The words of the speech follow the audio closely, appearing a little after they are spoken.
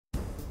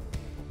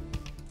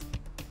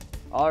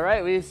All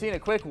right, we've seen a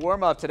quick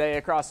warm-up today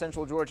across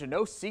Central Georgia.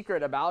 No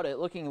secret about it.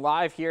 Looking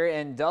live here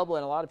in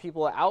Dublin. A lot of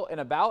people out and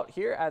about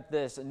here at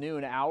this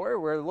noon hour.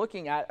 We're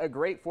looking at a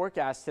great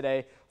forecast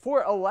today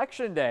for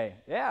Election Day.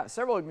 Yeah,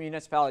 several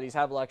municipalities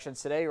have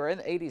elections today. We're in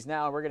the 80s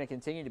now. We're going to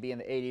continue to be in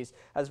the 80s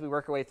as we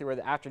work our way through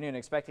the afternoon,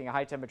 expecting a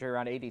high temperature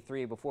around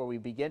 83 before we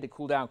begin to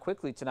cool down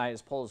quickly tonight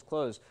as polls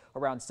close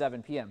around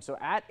 7 p.m. So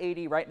at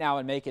 80 right now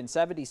in Macon,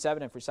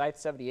 77 in Forsyth,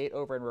 78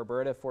 over in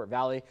Roberta, Fort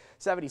Valley,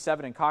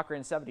 77 in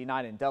Cochrane,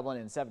 79 in Dublin,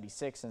 and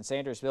 76 in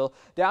Sandersville.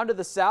 Down to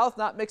the south,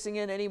 not mixing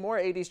in any more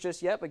 80s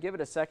just yet, but give it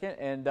a second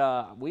and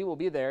we will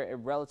be there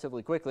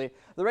relatively quickly.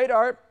 The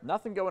radar,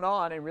 nothing going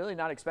on and really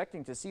not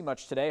expecting to see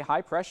much today.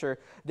 High pressure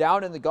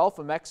down in the Gulf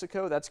of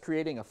Mexico. That's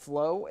creating a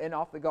flow in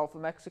off the Gulf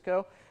of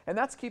Mexico, and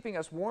that's keeping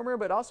us warmer,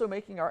 but also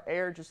making our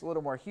air just a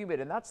little more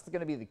humid, and that's going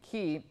to be the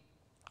key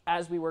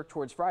as we work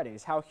towards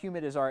Fridays. How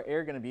humid is our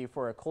air going to be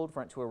for a cold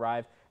front to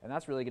arrive? And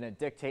that's really going to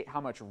dictate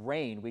how much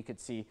rain we could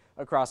see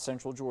across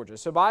Central Georgia.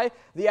 So by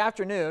the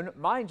afternoon,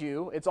 mind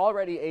you, it's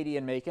already 80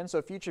 in Macon.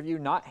 So future of you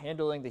not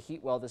handling the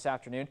heat well this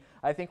afternoon,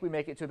 I think we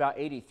make it to about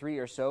 83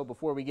 or so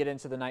before we get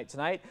into the night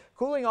tonight.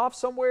 Cooling off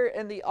somewhere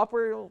in the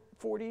upper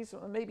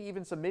 40s, maybe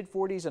even some mid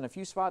 40s in a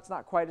few spots.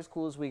 Not quite as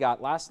cool as we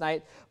got last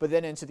night, but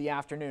then into the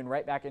afternoon,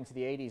 right back into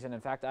the 80s. And in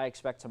fact, I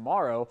expect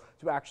tomorrow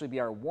to actually be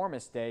our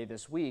warmest day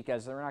this week,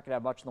 as we're not going to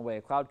have much in the way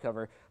of cloud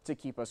cover to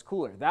keep us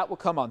cooler. That will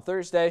come on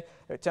Thursday.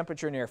 A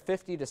temperature near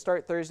 50 to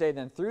start Thursday.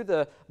 Then through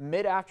the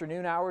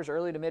mid-afternoon hours,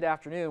 early to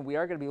mid-afternoon, we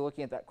are going to be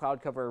looking at that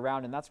cloud cover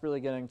around, and that's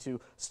really going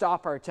to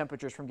stop our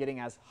temperatures from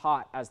getting as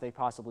hot as they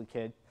possibly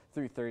could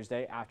through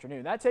Thursday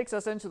afternoon. That takes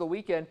us into the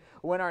weekend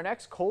when our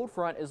next cold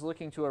front is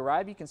looking to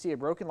arrive. You can see a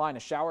broken line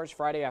of showers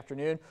Friday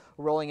afternoon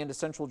rolling into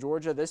Central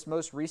Georgia. This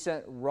most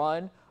recent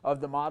run of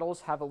the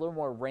models have a little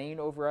more rain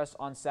over us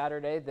on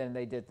Saturday than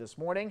they did this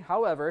morning.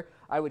 However,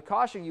 I would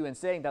caution you in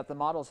saying that the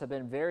models have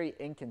been very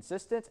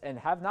inconsistent and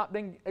have not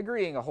been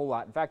agreeing a whole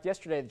lot. In fact,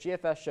 yesterday the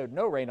GFS showed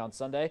no rain on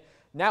Sunday.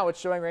 Now it's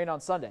showing rain on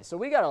Sunday. So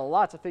we got a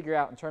lot to figure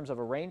out in terms of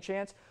a rain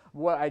chance.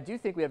 What I do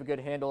think we have a good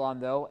handle on,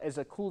 though, is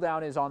a cool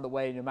down is on the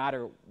way no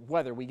matter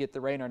whether we get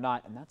the rain or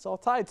not. And that's all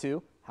tied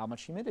to how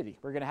much humidity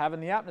we're going to have in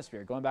the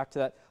atmosphere, going back to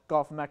that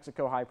Gulf of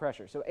Mexico high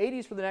pressure. So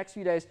 80s for the next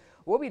few days.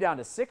 We'll be down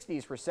to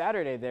 60s for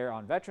Saturday there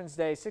on Veterans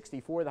Day,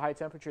 64 the high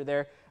temperature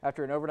there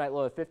after an overnight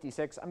low of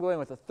 56. I'm going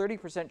with a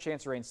 30%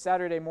 chance of rain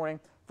Saturday morning,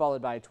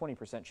 followed by a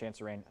 20% chance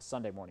of rain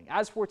Sunday morning.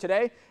 As for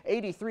today,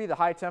 83 the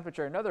high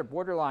temperature, another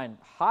borderline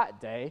hot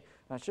day.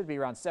 That should be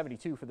around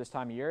 72 for this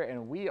time of year,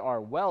 and we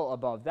are well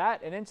above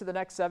that. And into the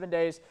next 7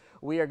 days,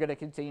 we are going to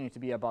continue to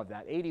be above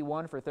that.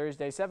 81 for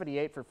Thursday,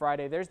 78 for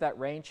Friday. There's that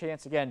rain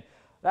chance again.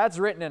 That's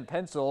written in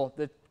pencil.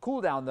 The cool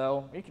down,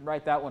 though, you can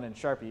write that one in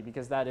Sharpie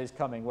because that is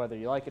coming whether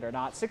you like it or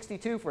not.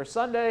 62 for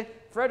Sunday.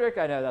 Frederick,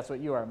 I know that's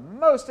what you are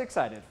most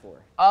excited for.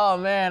 Oh,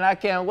 man, I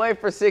can't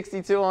wait for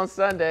 62 on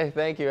Sunday.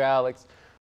 Thank you, Alex.